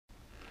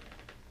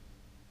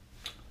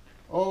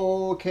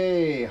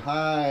Okay,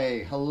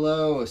 hi,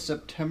 hello,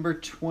 September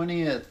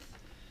 20th,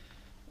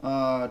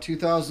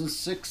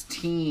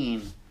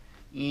 2016,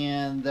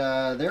 and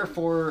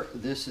therefore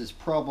this is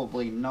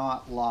probably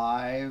not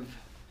live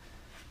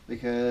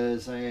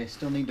because I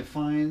still need to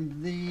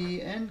find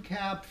the end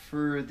cap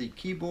for the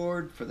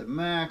keyboard for the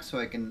Mac so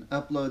I can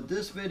upload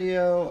this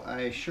video.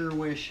 I sure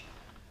wish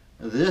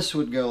this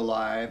would go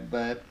live,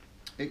 but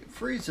it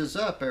freezes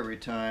up every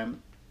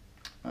time.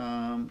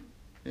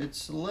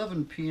 It's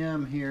 11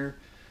 p.m. here,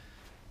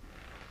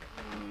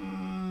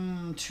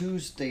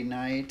 Tuesday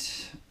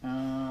night.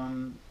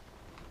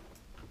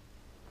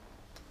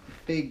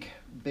 Big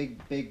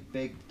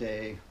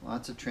day.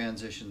 Lots of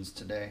transitions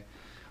today.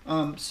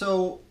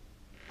 So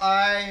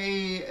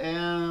I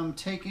am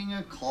taking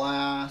a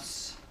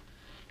class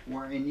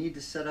where I need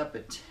to set up a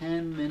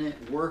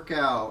 10-minute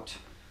workout.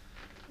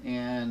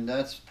 And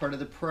that's part of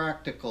the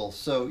practical.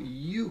 So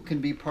you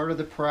can be part of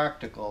the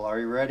practical. Are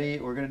you ready?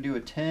 We're going to do a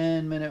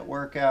 10-minute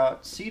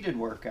workout, seated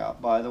workout,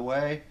 by the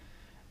way.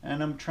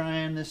 And I'm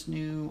trying this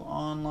new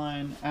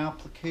online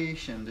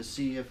application to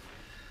see if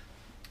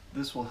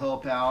this will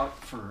help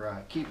out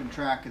for keeping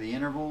track of the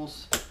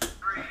intervals. 3, 2,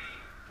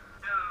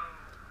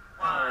 1.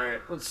 All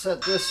right, let's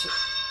set this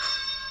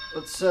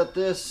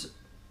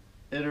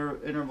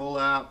interval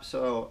app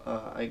so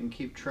I can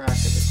keep track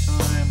of the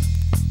time.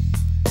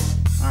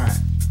 All right.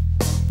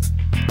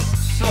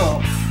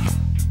 So,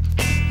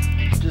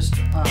 just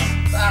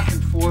back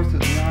and forth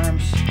with the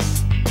arms,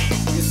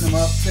 getting them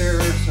up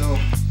there, so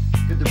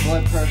get the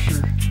blood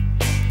pressure,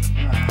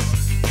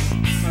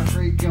 heart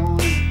rate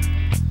going,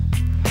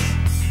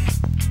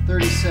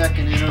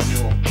 30-second intervals,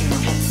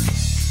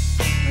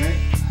 right?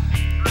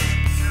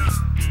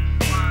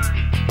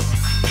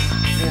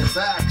 Okay,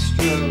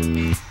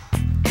 backstroke.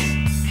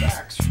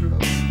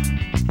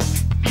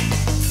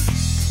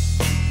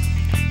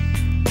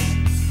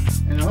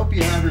 And I hope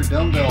you have your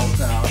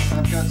dumbbells out.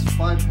 I've got some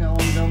 5-pound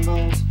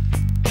dumbbells.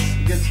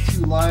 If it gets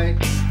too light,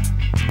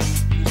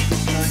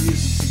 just start using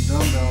some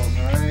dumbbells,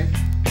 alright?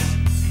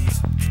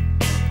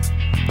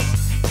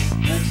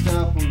 Next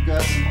up, we've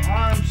got some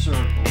arm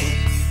circles.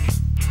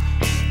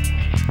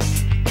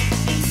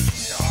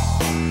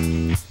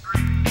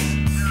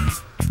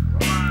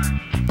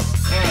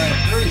 Alright,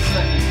 30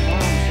 seconds of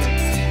arm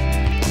circles.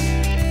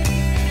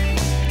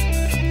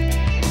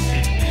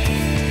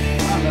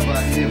 I don't know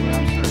about you, but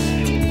I'm starting to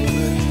feel a little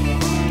bit in my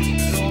arms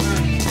and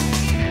shoulders.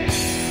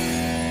 Next,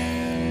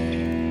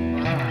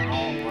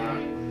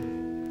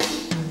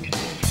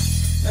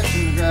 I'm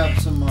going to grab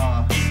some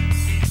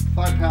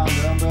 5-pound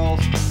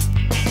dumbbells.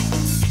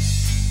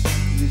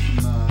 Do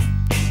some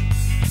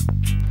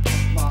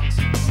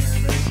boxing here,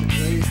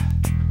 basically.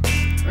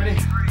 Ready?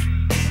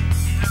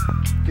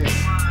 Okay.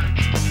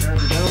 Grab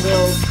the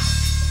dumbbells.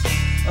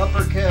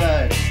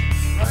 Uppercut.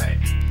 Right.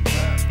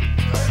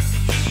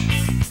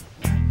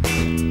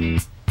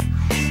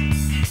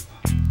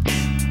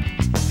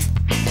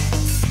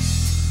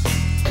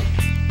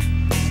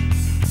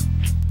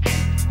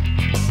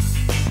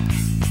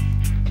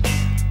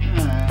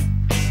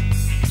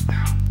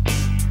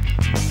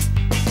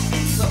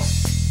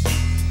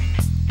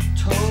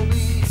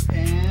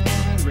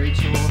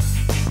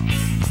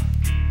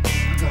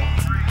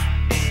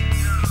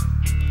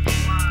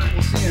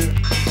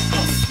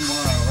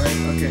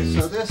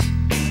 So this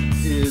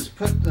is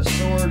put the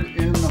sword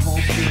in the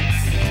holster.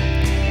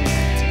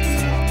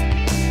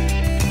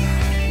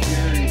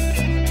 Gary's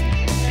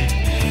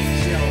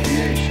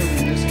CLBA showed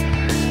me this guy.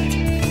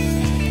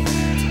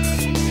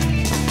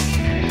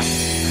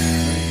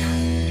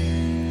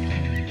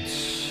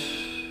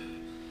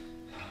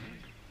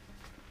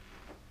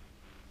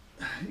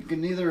 You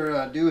can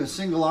either do a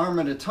single arm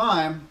at a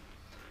time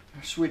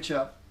or switch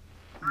up.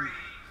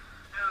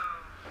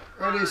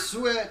 Ready,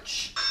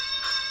 switch.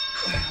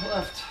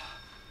 Left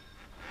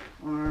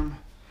arm.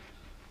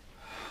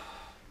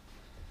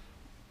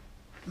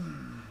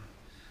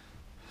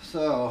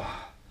 So,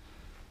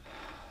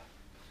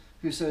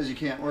 who says you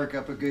can't work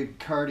up a good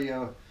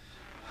cardio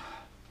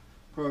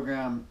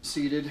program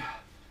seated?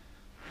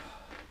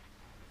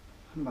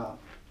 I'm about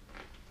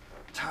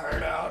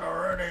tired out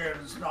already,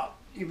 and it's not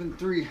even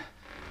 3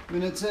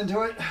 minutes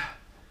into it.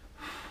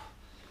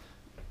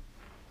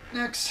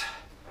 Next,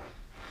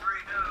 3,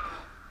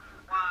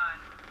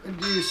 2, 1.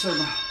 Do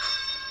some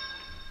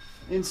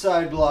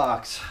inside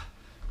blocks,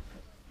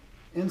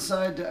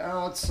 inside to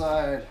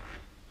outside.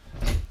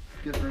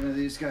 Get rid of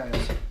these guys.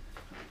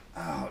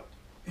 Out,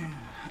 in,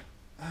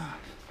 out,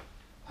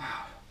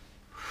 out.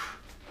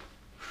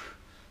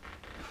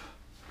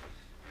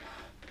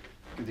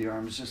 Give the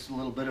arms just a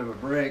little bit of a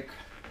break.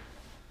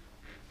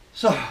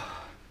 So,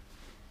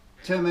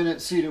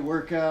 10-minute seated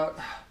workout.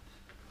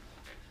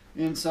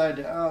 Inside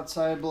to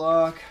outside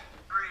block.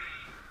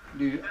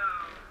 Do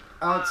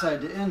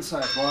outside to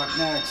inside block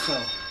next.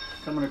 So,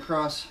 coming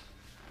across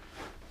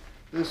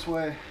this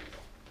way,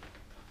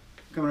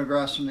 coming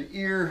across from the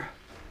ear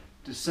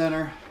to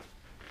center,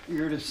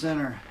 ear to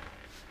center.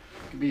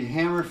 It could be a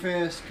hammer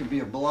fist, could be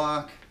a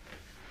block.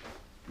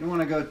 You don't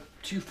want to go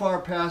too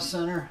far past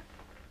center.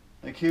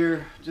 Like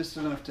here, just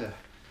enough to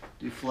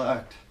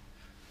deflect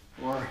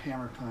or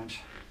hammer punch.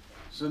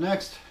 So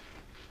next,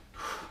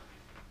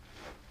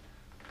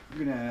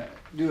 we're gonna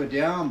do a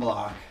down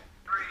block.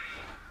 3,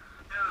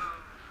 2,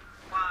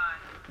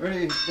 1.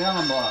 Ready,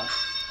 down block.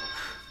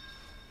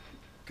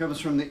 Comes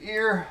from the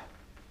ear,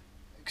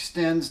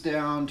 extends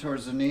down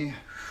towards the knee.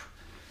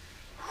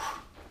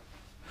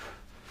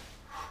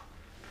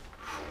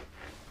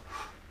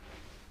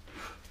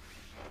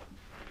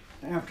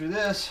 After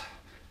this,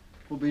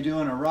 we'll be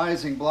doing a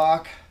rising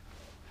block,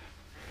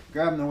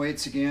 grabbing the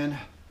weights again.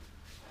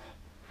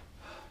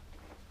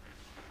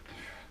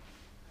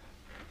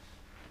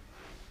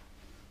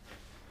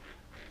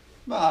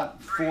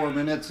 About 4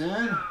 minutes in.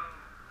 2,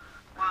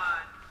 1.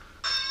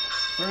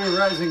 Ready,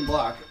 rising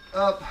block,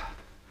 up.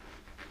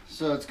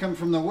 So it's come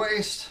from the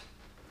waist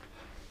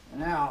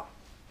and out,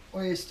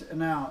 waist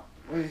and out,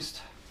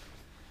 waist.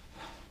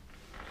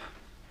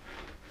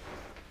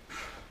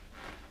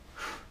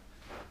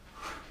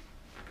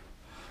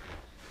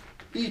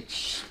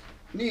 Each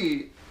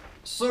knee,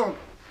 sunk,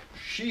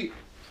 sheet,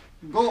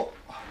 go,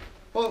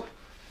 up,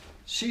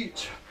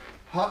 sheet,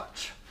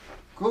 hotch,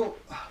 go,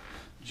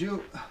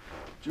 ju,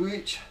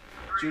 each,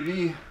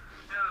 knee.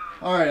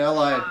 All right, I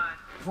lied.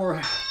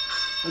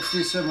 Let's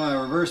do some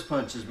reverse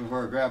punches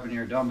before grabbing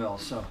your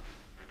dumbbells. So,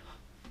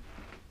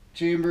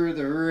 chamber,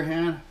 the rear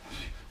hand.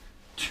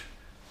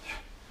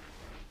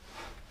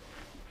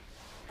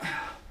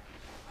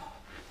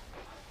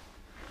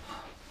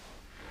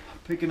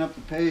 Picking up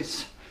the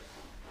pace.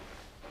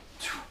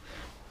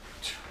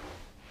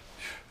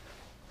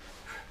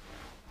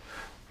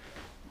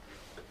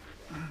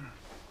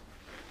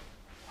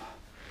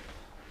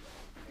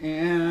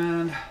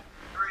 And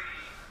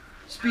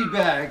speed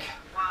bag.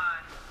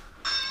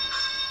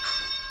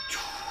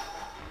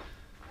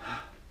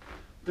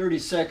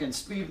 30-second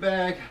speed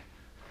bag.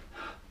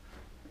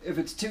 If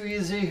it's too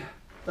easy,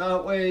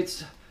 without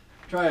weights,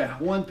 try a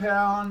 1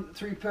 pound,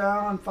 3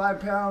 pound, 5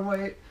 pound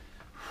weight.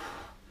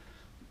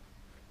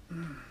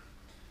 I'm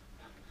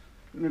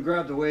gonna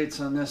grab the weights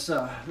on this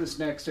this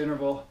next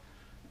interval,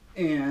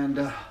 and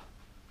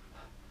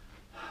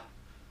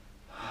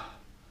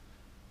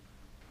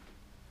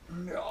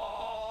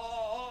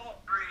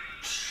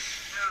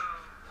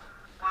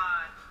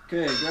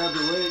okay, grab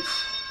the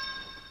weights.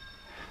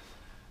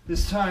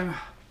 This time,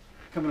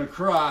 coming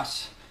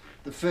across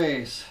the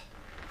face.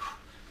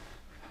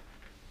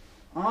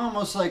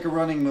 Almost like a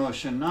running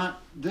motion,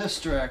 not this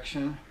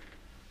direction,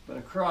 but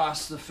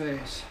across the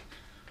face.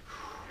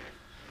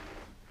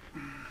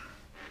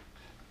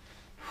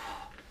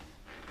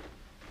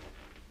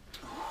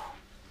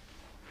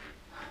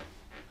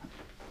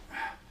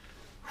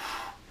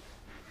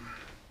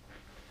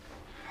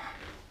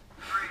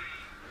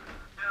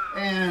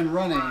 And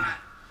running.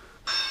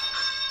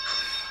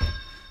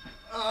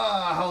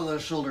 How are the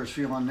shoulders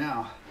feeling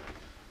now?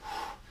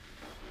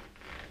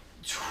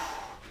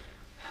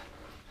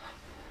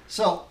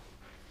 So,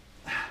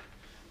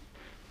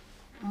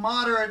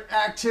 moderate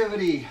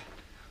activity,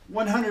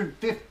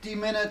 150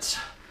 minutes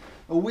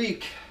a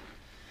week.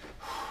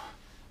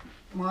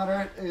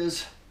 Moderate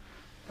is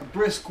a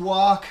brisk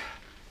walk.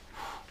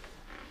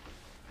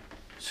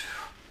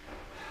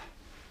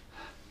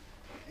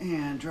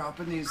 And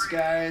dropping these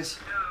guys.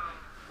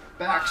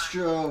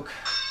 Backstroke.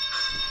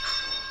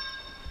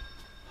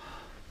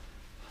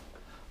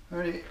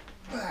 Ready?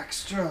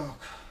 Backstroke.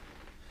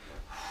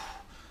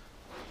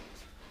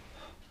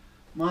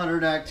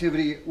 Moderate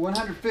activity,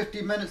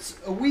 150 minutes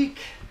a week.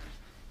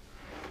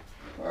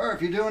 Or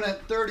if you're doing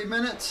it 30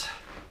 minutes,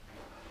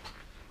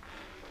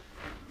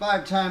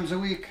 5 times a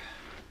week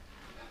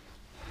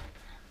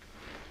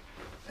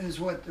is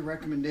what the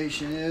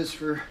recommendation is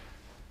for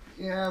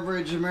the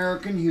average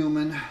American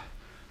human.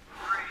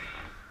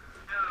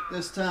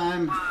 This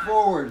time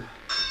forward.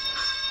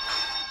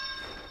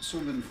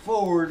 Swimming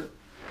forward,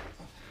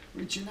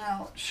 reaching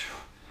out.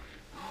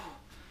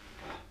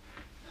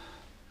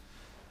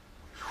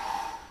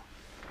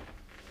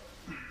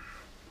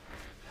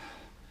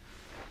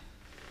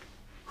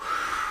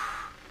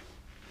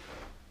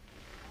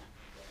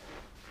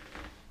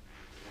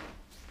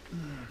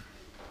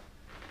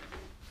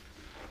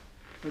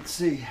 Let's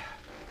see.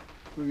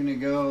 We're gonna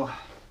go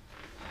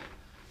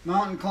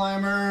mountain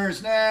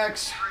climbers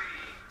next. 3,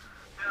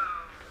 2,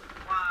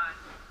 1.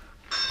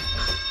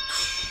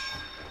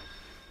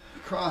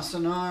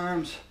 Crossing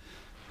arms.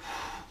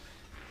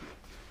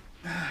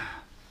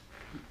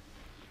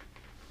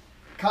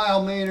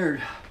 Kyle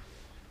Maynard,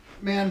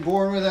 man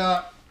born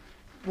without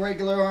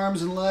regular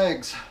arms and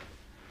legs,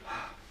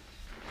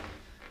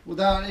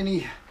 without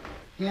any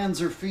hands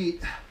or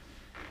feet.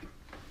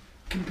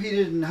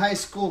 Competed in high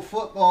school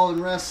football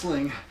and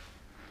wrestling.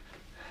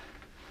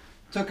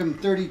 Took him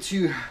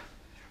 32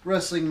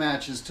 wrestling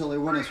matches till he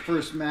won his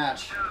first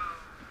match. 2,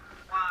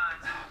 1.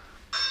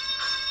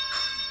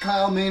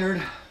 Kyle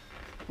Maynard,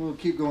 we'll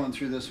keep going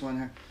through this one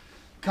here.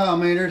 Kyle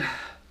Maynard,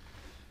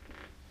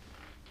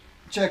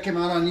 check him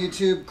out on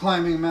YouTube,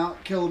 climbing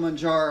Mount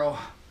Kilimanjaro.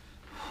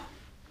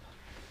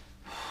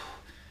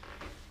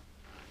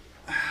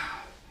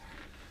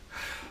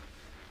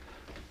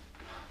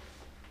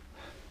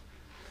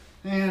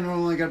 And we're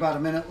only got about a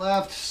minute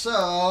left,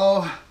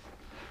 so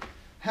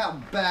how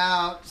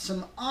about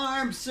some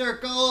arm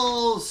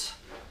circles?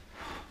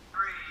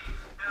 3,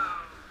 2,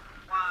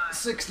 1.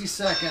 60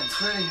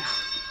 seconds. Ready?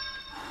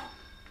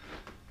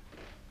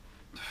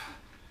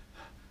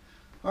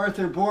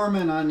 Arthur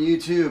Borman on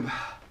YouTube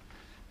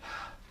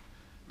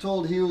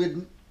told he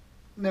would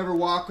never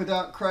walk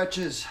without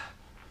crutches.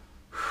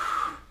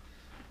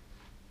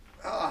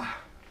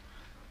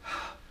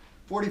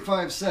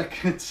 45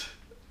 seconds.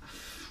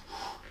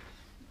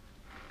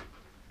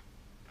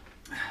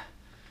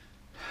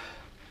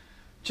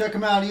 Check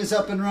him out. He's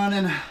up and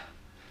running. 3,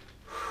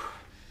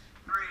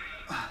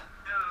 2,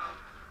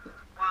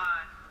 1.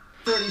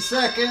 30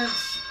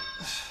 seconds.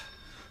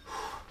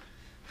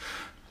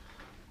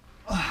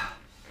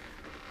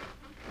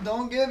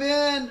 Don't give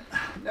in.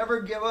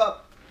 Never give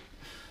up.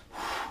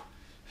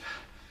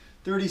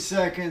 30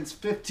 seconds.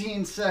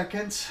 15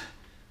 seconds.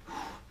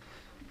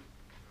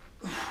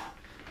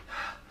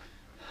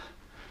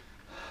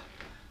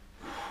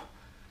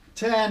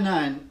 10,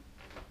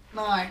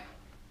 9.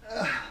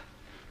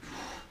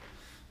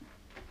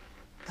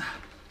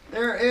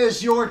 There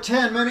is your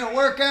 10-minute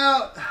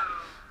workout. 2,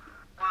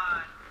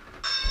 1.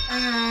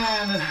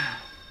 And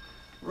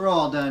we're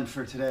all done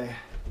for today.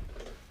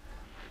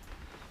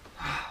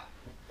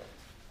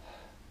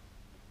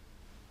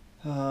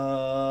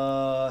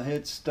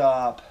 Hit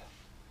stop.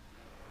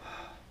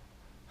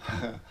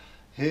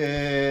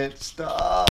 Hit stop.